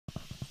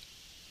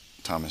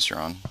Thomas, you're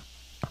on.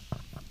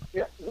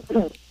 Yeah.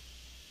 All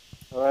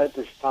right,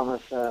 this is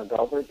Thomas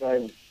Dalbert.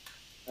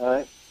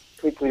 I'm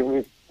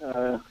quickly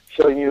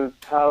showing you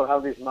how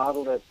this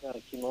model that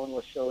Kimon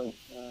was showing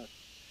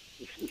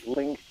is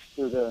linked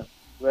to the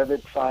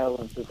Revit file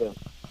and to the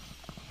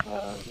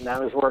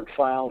NavisWork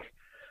files.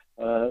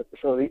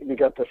 So we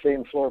got the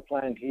same floor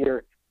plan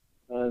here,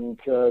 and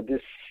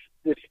this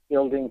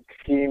building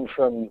came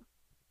from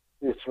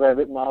this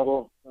Revit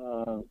model.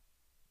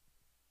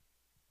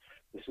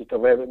 This is the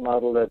Revit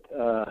model that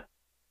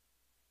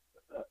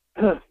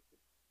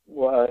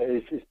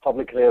is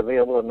publicly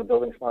available on the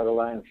Building Smart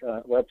Alliance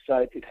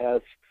website. It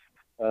has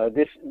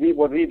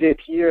what we did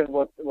here and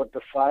what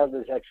the file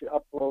is actually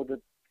uploaded.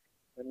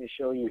 Let me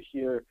show you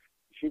here.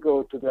 If you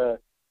go to the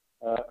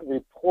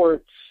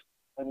reports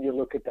and you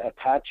look at the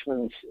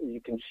attachments,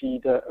 you can see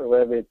the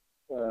Revit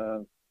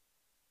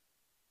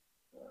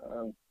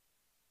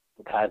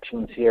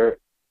attachments here.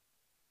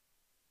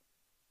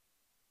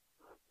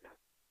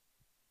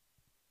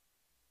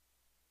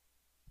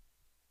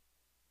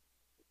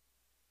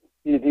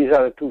 These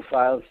are the two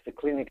files, the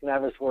Clinic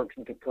NavisWorks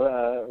and the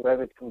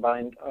Revit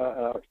combined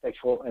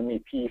architectural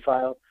MEP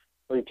file.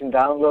 So you can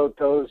download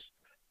those.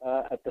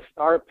 At the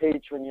start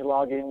page, when you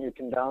log in, you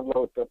can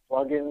download the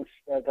plugins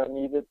that are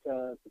needed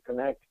to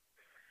connect.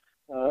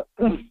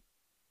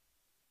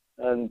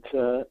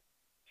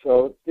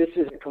 So this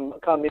is a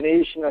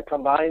combination, a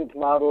combined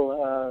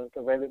model,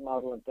 the Revit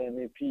model and the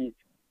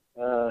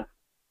MEP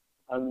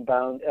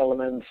unbound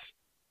elements.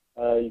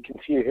 You can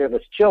see here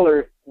this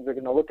chiller. We're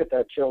going to look at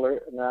that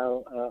chiller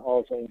now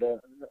also in the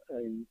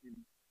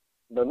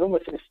Onuma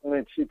system.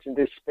 It's in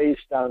this space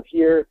down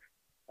here.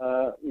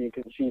 You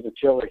can see the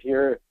chiller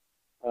here.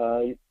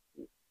 And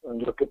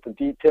look at the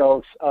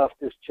details of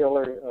this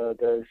chiller.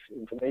 There's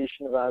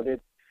information about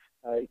it.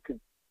 It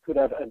could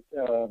have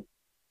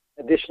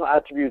additional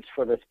attributes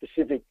for the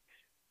specific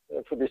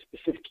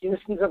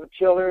instance of a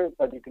chiller,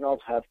 but you can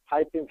also have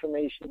type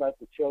information about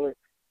the chiller.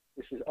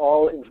 This is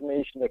all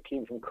information that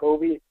came from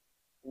COAA.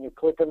 When you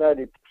click on that,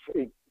 it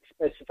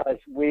specifies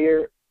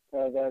where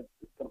that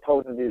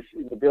component is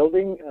in the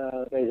building.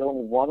 There's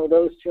only one of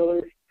those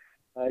chillers.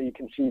 You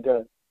can see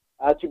the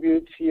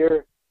attributes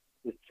here,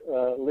 this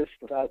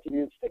list of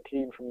attributes that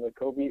came from the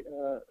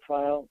COAA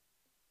file.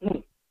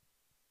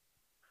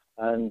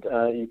 And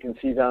you can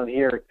see down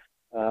here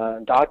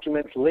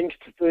documents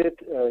linked to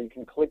it. You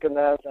can click on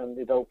that, and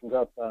it opens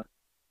up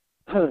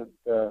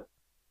the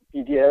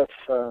PDF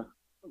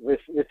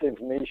with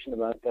information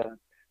about that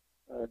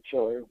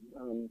chiller.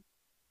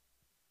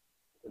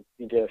 The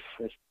PDF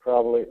is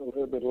probably a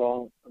little bit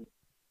long,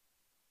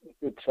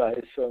 good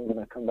size, so I'm going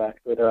to come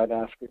back to it right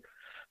after.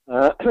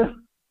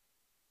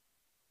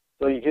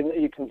 So you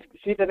can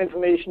see that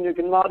information. You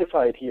can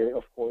modify it here,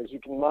 of course. You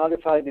can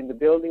modify it in the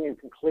building. You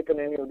can click on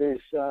any of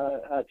these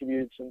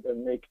attributes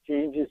and make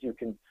changes. You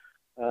can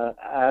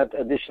add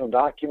additional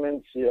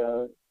documents.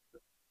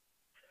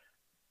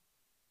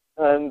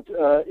 And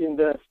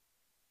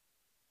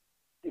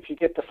if you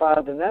get the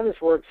file, the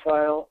NavisWorks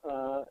file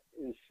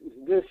is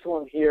this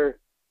one here.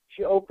 If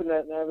you open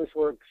that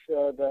NavisWorks,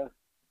 the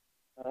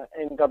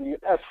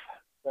NWF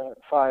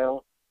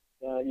file,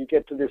 you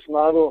get to this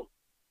model.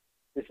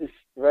 This is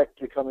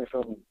directly coming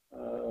from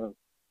the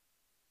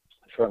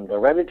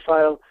Revit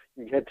file.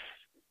 You get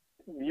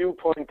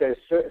viewpoint. There's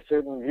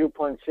certain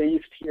viewpoint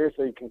saved here,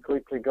 so you can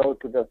quickly go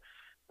to the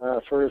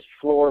first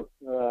floor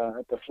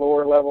at the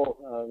floor level.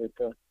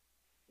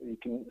 You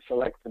can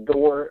select the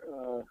door,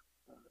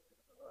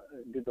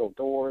 little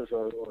doors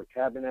or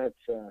cabinets,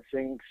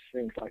 sinks,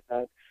 things like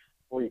that.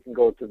 Or you can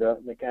go to the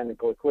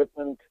mechanical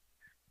equipment.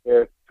 There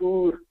are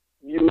two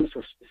views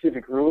of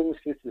specific rooms.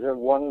 This is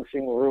one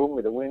single room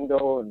with a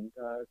window and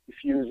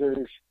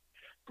diffusers,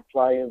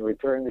 apply and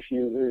return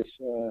diffusers.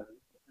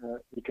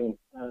 You can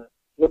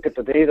look at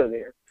the data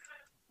there.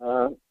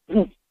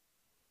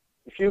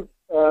 If you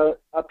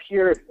up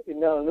here in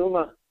the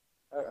Onuma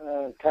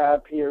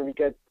tab here, we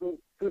get two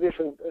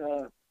different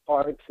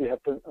parts. We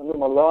have the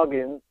Onuma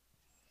login.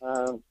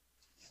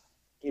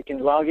 You can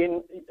log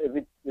in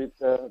with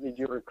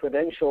your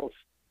credentials.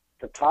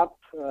 The top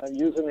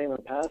username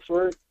and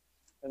password.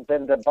 And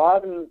then the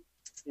bottom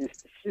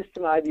is the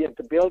system ID and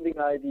the building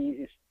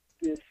ID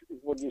is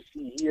what you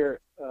see here.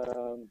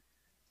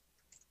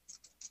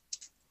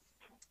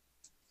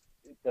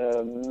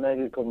 The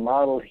medical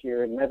model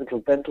here, medical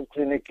dental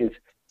clinic is,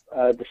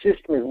 the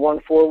system is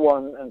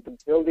 141 and the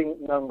building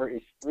number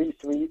is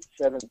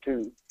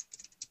 3372.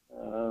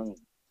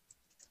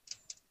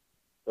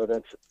 So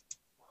that's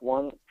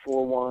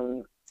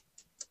 141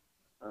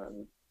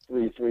 and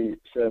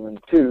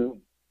 3372.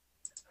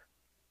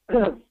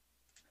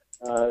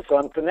 So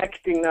I'm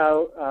connecting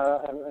now.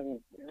 I'm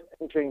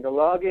entering the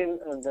login,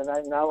 and then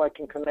now I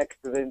can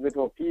connect to the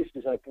individual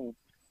pieces. I can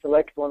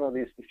select one of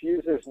these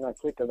diffusers, and I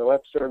click on the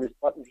web service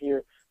button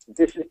here.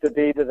 This is the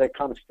data that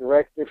comes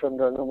directly from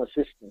the Onuma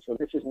system. So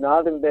this is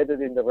not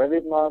embedded in the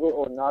Revit model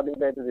or not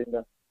embedded in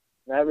the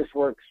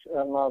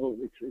NavisWorks model.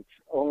 It's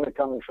only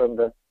coming from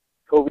the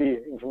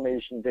COAA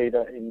information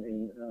data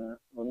in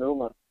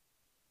Onuma.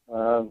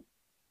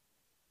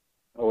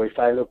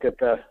 I look at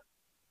the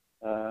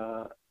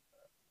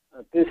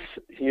this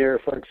here,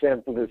 for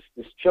example,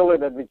 this chiller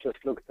that we just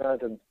looked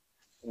at, and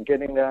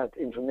getting that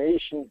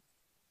information.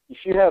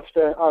 If you have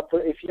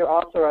if you're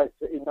authorized,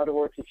 in other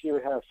words, if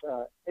you have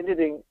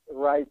editing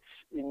rights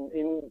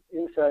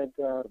inside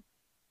the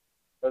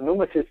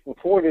Onuma system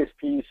for this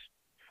piece,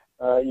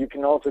 you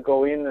can also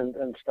go in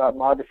and start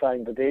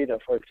modifying the data.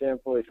 For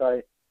example, if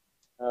I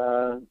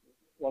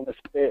want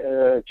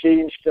to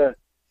change the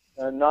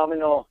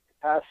nominal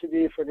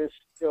capacity for this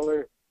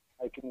chiller,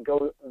 I can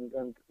go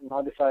and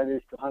modify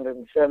this to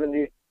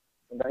 170,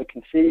 and I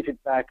can save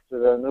it back to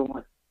the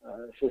Onuma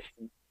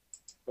system.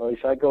 So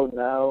if I go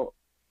now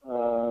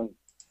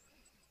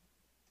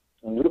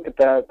and look at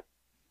that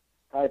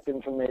type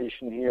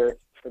information here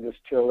for this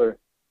chiller,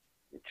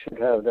 it should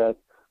have that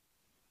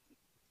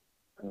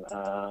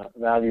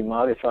value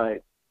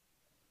modified.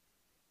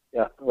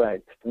 Yeah,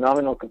 right. The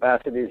nominal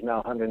capacity is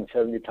now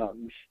 170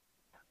 tons.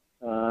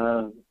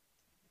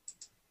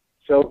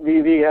 So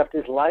we have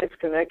this live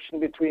connection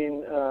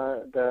between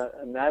the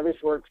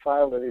NavisWork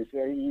file that is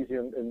very easy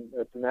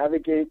to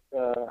navigate,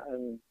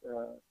 and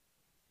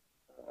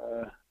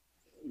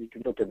you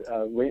can look at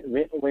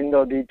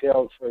window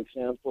details, for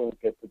example,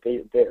 get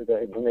the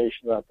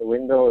information about the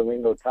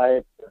window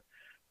type,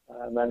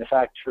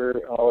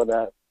 manufacturer, all of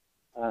that,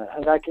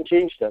 and I can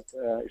change that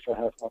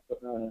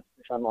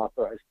if I'm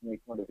authorized to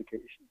make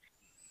modifications.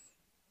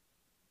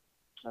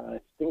 I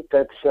think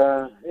that's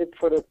it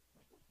for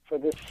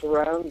this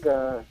round.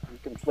 You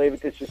can play with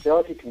this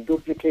yourself. You can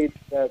duplicate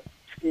that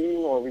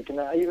scheme, or we can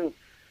even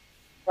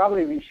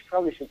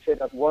we should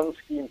set up one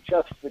scheme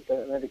just with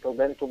the medical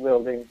dental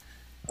building,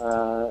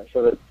 so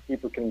that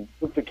people can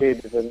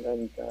duplicate it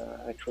and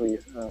actually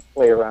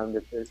play around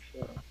with this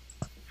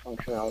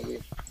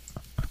functionality.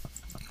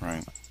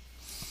 Right.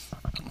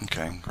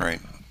 Okay,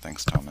 great.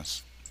 Thanks,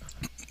 Thomas.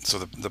 So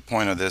the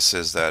point of this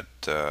is that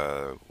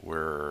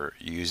we're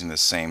using the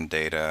same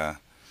data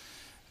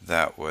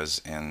that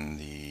was in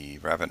the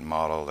Revit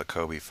model, the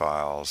COAA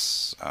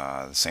files,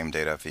 the same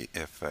data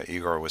if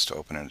Igor was to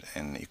open it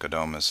in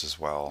Ecodomus as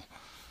well.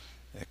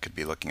 It could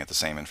be looking at the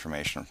same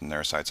information from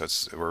their side. So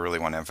we really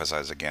want to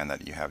emphasize again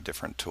that you have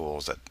different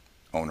tools that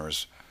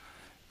owners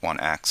want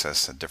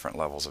access at different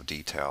levels of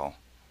detail,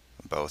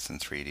 both in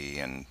 3D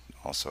and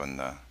also in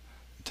the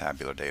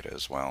tabular data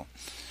as well.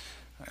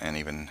 And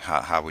even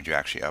how would you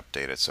actually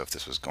update it? So if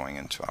this was going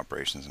into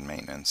operations and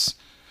maintenance,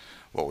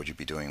 what would you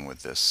be doing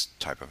with this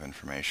type of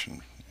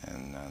information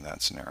in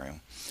that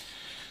scenario?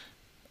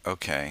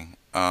 Okay.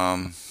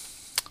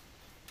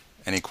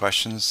 Any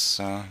questions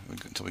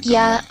until we go?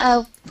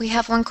 Yeah, we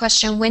have one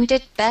question. When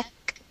did Beck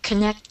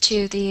connect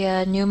to the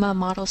Onuma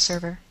model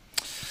server?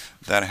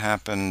 That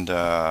happened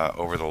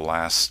over the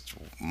last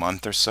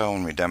month or so,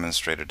 when we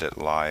demonstrated it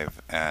live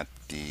at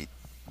the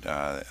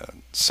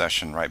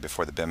session right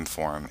before the BIM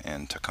forum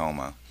in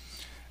Tacoma.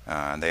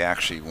 They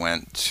actually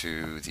went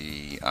to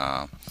the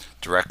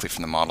directly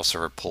from the model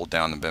server, pulled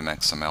down the BIM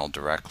XML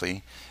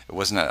directly. It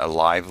wasn't a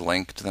live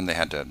link to them. They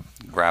had to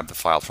grab the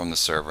file from the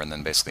server and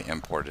then basically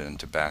import it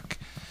into Beck,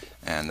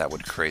 and that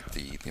would create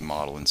the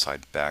model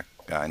inside Beck,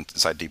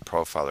 inside Deep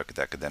Profiler,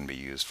 that could then be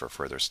used for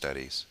further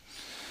studies.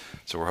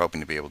 So we're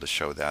hoping to be able to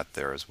show that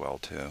there as well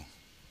too.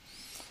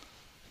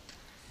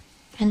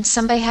 And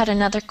somebody had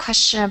another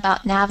question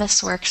about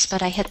NavisWorks,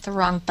 but I hit the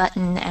wrong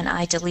button and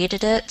I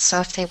deleted it. So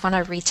if they want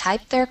to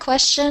retype their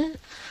question.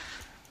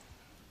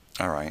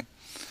 All right.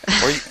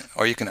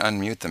 Or you can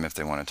unmute them if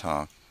they want to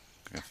talk.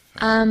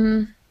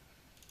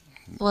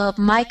 Well,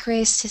 Mike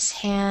raised his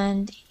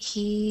hand.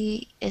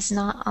 He is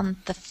not on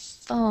the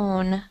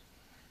phone.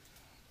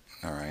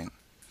 All right.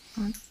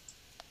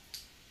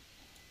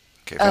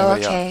 Okay,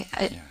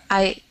 okay.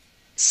 I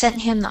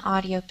sent him the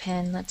audio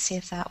pin. Let's see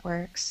if that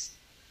works.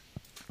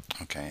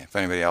 Okay. If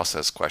anybody else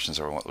has questions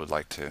or would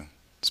like to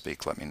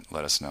speak,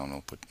 let us know,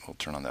 and we'll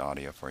turn on the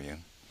audio for you.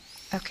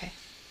 Okay.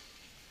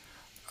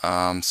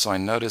 So I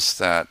noticed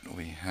that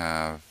we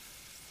have,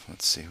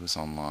 let's see who's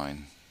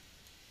online.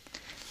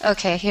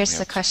 Okay, here's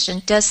the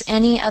question. Does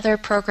any other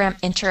program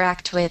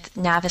interact with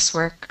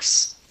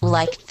NavisWorks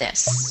like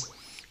this?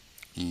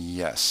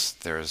 Yes,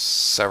 there's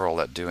several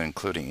that do,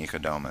 including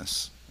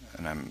Ecodomus,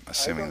 and I'm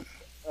assuming.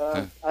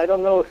 I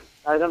don't know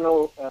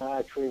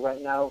actually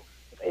right now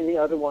of any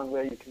other one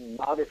where you can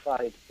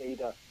modify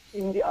data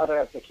in the other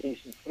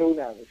application through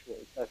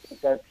NavisWorks. I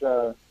think that's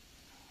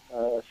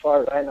as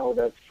far as I know,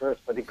 that's first,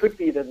 but it could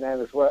be that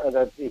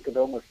that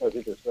Ecodomus does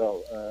it as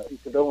well.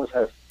 Ecodomus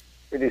has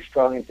pretty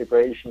strong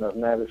integration of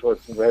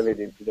NavisWorks and Revit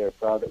into their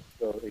product,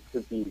 so it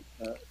could be.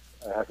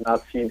 I have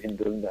not seen him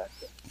doing that.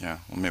 Yeah,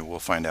 well, maybe we'll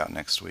find out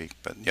next week.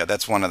 But yeah,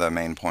 that's one of the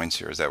main points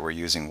here, is that we're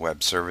using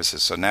web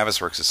services. So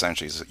NavisWorks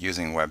essentially is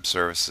using web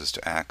services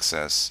to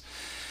access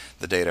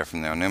the data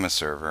from the Onuma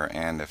server,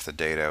 and if the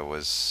data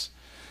was,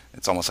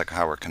 it's almost like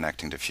how we're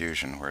connecting to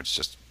Fusion, where it's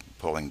just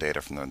pulling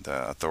data from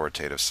the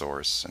authoritative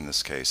source. In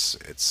this case,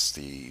 it's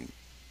the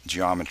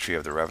geometry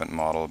of the Revit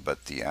model,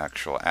 but the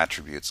actual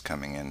attributes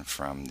coming in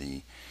from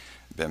the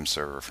BIM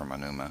server from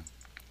Onuma.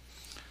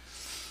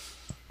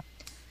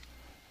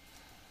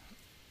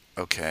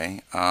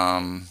 Okay.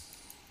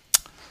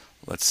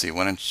 Let's see.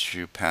 Why don't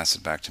you pass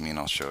it back to me and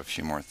I'll show a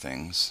few more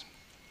things.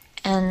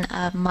 And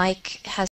Mike has